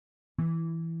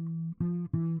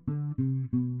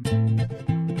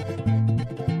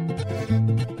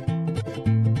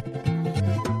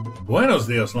Buenos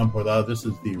dias, Lamporda. This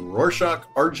is the Rorschach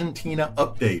Argentina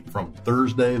update from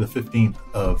Thursday, the 15th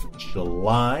of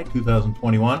July,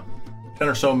 2021. 10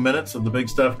 or so minutes of the big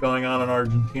stuff going on in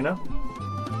Argentina.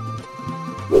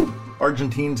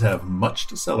 Argentines have much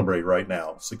to celebrate right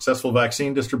now. Successful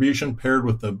vaccine distribution paired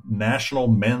with the national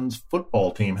men's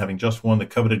football team having just won the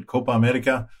coveted Copa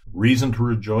America. Reason to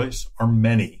rejoice are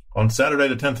many. On Saturday,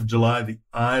 the 10th of July, the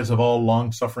eyes of all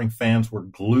long-suffering fans were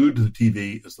glued to the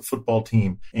TV as the football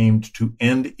team aimed to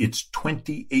end its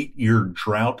 28-year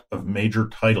drought of major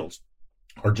titles.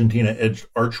 Argentina edged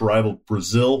arch-rival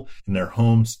Brazil in their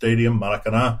home stadium,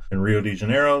 Maracanã, in Rio de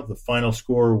Janeiro. The final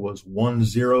score was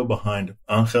 1-0 behind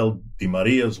Angel Di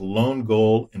Maria's lone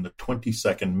goal in the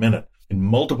 22nd minute. In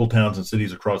multiple towns and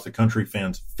cities across the country,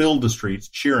 fans filled the streets,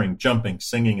 cheering, jumping,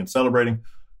 singing, and celebrating.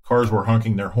 Cars were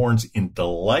honking their horns in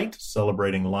delight,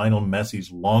 celebrating Lionel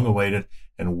Messi's long-awaited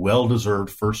and well-deserved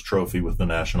first trophy with the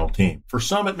national team. For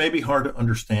some, it may be hard to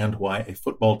understand why a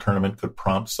football tournament could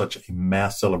prompt such a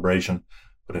mass celebration,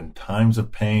 but in times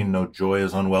of pain, no joy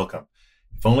is unwelcome.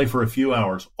 If only for a few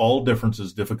hours, all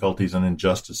differences, difficulties, and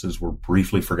injustices were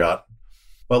briefly forgotten.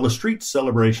 While the street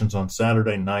celebrations on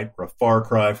Saturday night were a far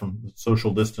cry from the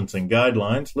social distancing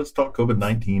guidelines, let's talk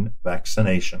COVID-19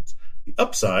 vaccinations. The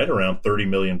upside, around 30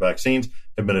 million vaccines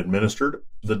have been administered.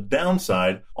 The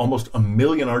downside, almost 1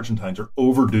 million Argentines are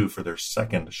overdue for their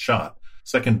second shot.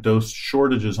 Second dose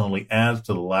shortages only adds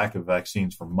to the lack of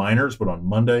vaccines for minors, but on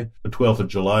Monday, the 12th of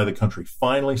July, the country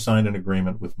finally signed an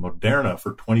agreement with Moderna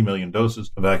for 20 million doses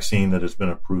of vaccine that has been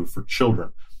approved for children.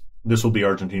 This will be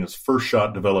Argentina's first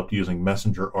shot developed using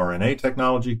messenger RNA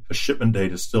technology. A shipment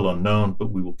date is still unknown,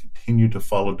 but we will continue to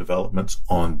follow developments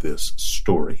on this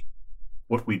story.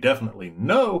 What we definitely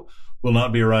know will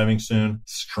not be arriving soon: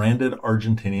 stranded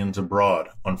Argentinians abroad.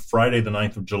 On Friday, the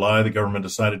 9th of July, the government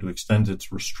decided to extend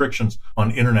its restrictions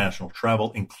on international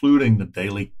travel, including the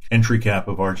daily entry cap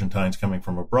of Argentines coming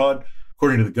from abroad.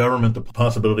 According to the government, the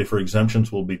possibility for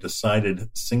exemptions will be decided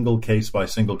single case by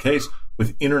single case,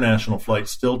 with international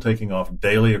flights still taking off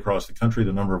daily across the country.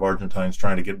 The number of Argentines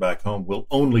trying to get back home will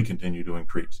only continue to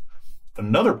increase.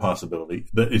 Another possibility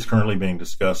that is currently being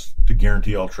discussed to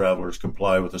guarantee all travelers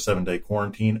comply with a 7-day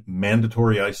quarantine,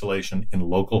 mandatory isolation in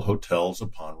local hotels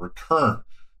upon return.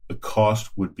 The cost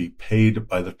would be paid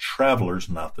by the travelers,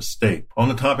 not the state. On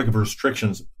the topic of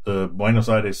restrictions, the Buenos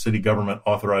Aires city government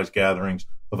authorized gatherings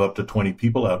of up to 20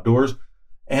 people outdoors,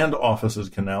 and offices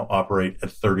can now operate at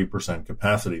 30%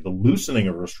 capacity. The loosening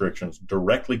of restrictions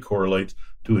directly correlates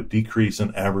to a decrease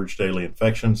in average daily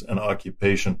infections and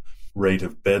occupation rate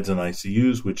of beds in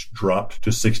ICUs, which dropped to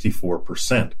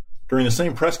 64%. During the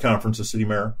same press conference, the city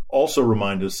mayor also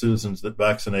reminded citizens that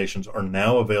vaccinations are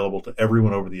now available to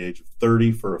everyone over the age of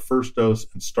 30 for a first dose,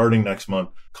 and starting next month,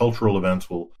 cultural events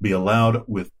will be allowed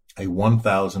with a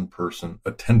 1,000-person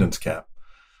attendance cap.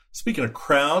 Speaking of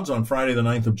crowds, on Friday, the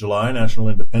 9th of July, National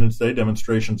Independence Day,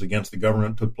 demonstrations against the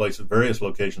government took place at various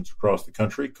locations across the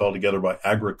country, called together by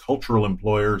agricultural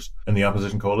employers and the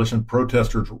opposition coalition.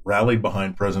 Protesters rallied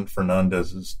behind President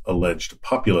Fernandez's alleged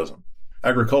populism.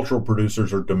 Agricultural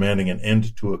producers are demanding an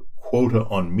end to a quota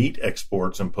on meat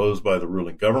exports imposed by the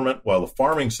ruling government, while the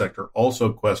farming sector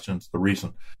also questions the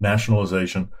recent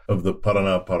nationalization of the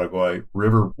Paraná-Paraguay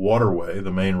River waterway,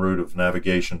 the main route of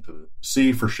navigation to the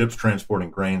sea for ships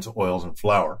transporting grains, oils, and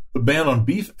flour. The ban on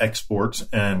beef exports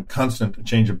and constant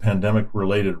change of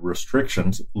pandemic-related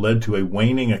restrictions led to a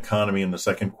waning economy in the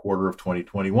second quarter of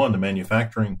 2021. The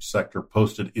manufacturing sector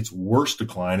posted its worst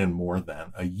decline in more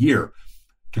than a year.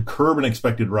 To curb an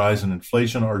expected rise in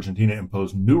inflation, Argentina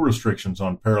imposed new restrictions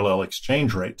on parallel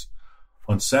exchange rates.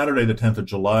 On Saturday, the 10th of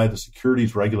July, the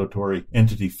securities regulatory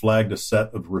entity flagged a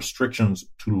set of restrictions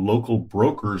to local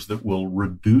brokers that will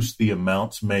reduce the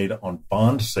amounts made on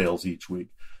bond sales each week.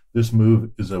 This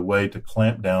move is a way to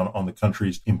clamp down on the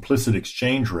country's implicit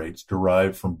exchange rates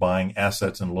derived from buying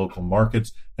assets in local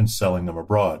markets and selling them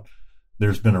abroad.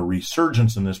 There's been a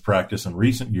resurgence in this practice in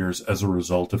recent years as a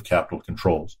result of capital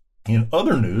controls. In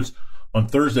other news, on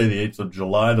Thursday, the 8th of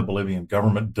July, the Bolivian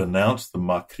government denounced the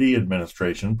Macri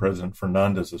administration, President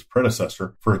Fernandez's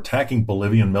predecessor, for attacking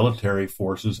Bolivian military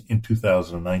forces in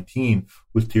 2019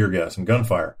 with tear gas and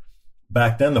gunfire.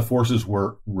 Back then, the forces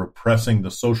were repressing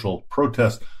the social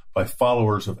protest by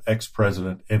followers of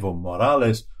ex-President Evo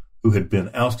Morales, who had been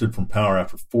ousted from power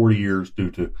after 40 years due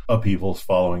to upheavals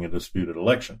following a disputed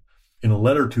election. In a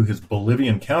letter to his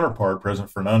Bolivian counterpart,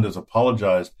 President Fernandez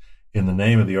apologized in the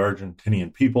name of the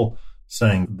Argentinian people,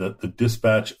 saying that the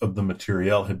dispatch of the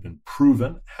materiel had been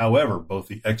proven. However, both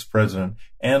the ex-president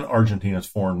and Argentina's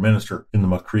foreign minister in the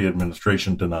Macri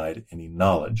administration denied any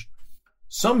knowledge.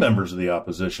 Some members of the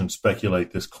opposition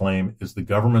speculate this claim is the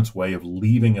government's way of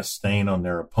leaving a stain on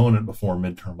their opponent before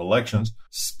midterm elections.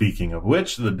 Speaking of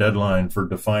which, the deadline for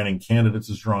defining candidates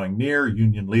is drawing near.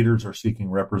 Union leaders are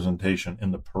seeking representation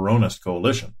in the Peronist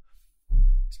coalition.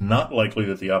 It's not likely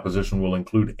that the opposition will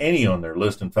include any on their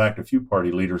list. In fact, a few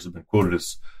party leaders have been quoted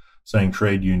as saying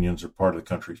trade unions are part of the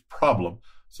country's problem.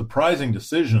 Surprising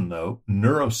decision, though,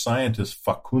 neuroscientist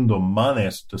Facundo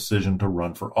Manes' decision to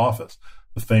run for office.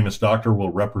 The famous doctor will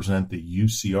represent the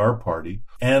UCR party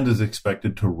and is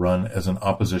expected to run as an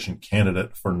opposition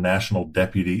candidate for national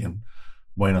deputy in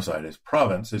Buenos Aires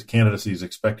province. His candidacy is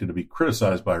expected to be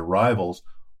criticized by rivals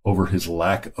over his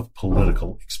lack of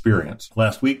political experience.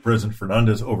 Last week, President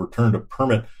Fernandez overturned a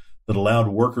permit that allowed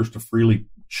workers to freely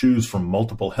choose from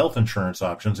multiple health insurance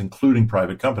options, including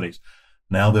private companies.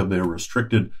 Now they'll be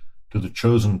restricted to the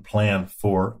chosen plan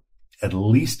for at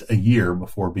least a year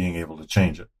before being able to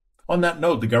change it. On that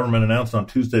note, the government announced on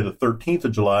Tuesday, the 13th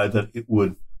of July, that it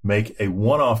would make a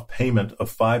one-off payment of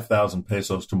 5,000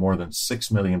 pesos to more than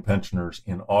 6 million pensioners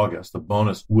in August. The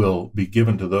bonus will be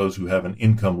given to those who have an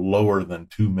income lower than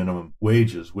 2 minimum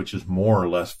wages, which is more or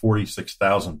less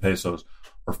 46,000 pesos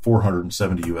or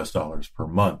 $470 per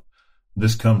month.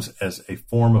 This comes as a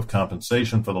form of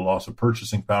compensation for the loss of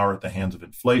purchasing power at the hands of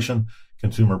inflation.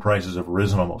 Consumer prices have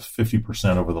risen almost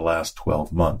 50% over the last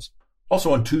 12 months.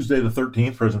 Also on Tuesday, the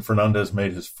 13th, President Fernandez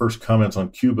made his first comments on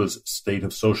Cuba's state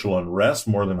of social unrest.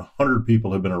 More than 100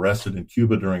 people have been arrested in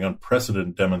Cuba during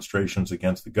unprecedented demonstrations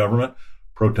against the government.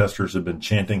 Protesters have been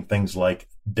chanting things like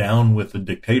 "down with the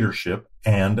dictatorship"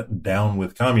 and "down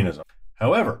with communism."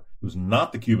 However, it was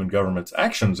not the Cuban government's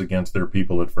actions against their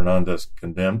people that Fernandez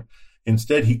condemned.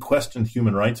 Instead, he questioned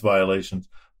human rights violations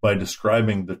by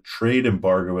describing the trade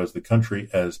embargo as the country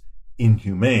as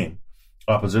inhumane.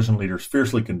 Opposition leaders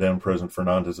fiercely condemned President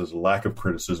Fernandez's lack of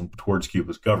criticism towards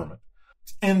Cuba's government.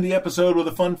 Let's end the episode with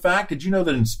a fun fact. Did you know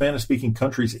that in Spanish-speaking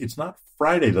countries, it's not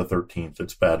Friday the 13th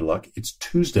that's bad luck, it's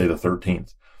Tuesday the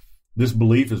 13th. This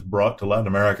belief is brought to Latin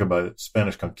America by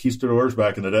Spanish conquistadors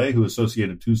back in the day who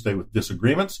associated Tuesday with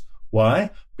disagreements.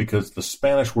 Why? Because the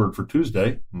Spanish word for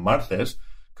Tuesday, martes,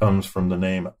 comes from the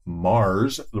name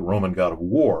Mars, the Roman god of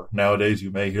war. Nowadays, you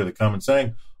may hear the common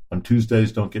saying, on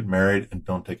Tuesdays, don't get married and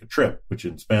don't take a trip, which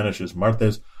in Spanish is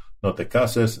martes, no te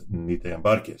cases, ni te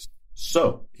embarques.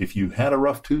 So, if you had a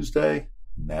rough Tuesday,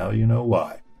 now you know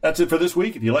why. That's it for this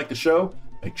week. If you like the show,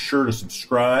 make sure to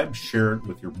subscribe, share it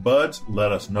with your buds,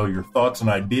 let us know your thoughts and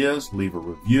ideas, leave a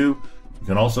review. You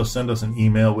can also send us an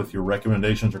email with your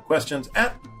recommendations or questions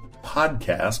at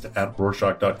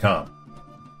podcast@rorschach.com.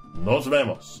 Nos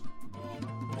vemos.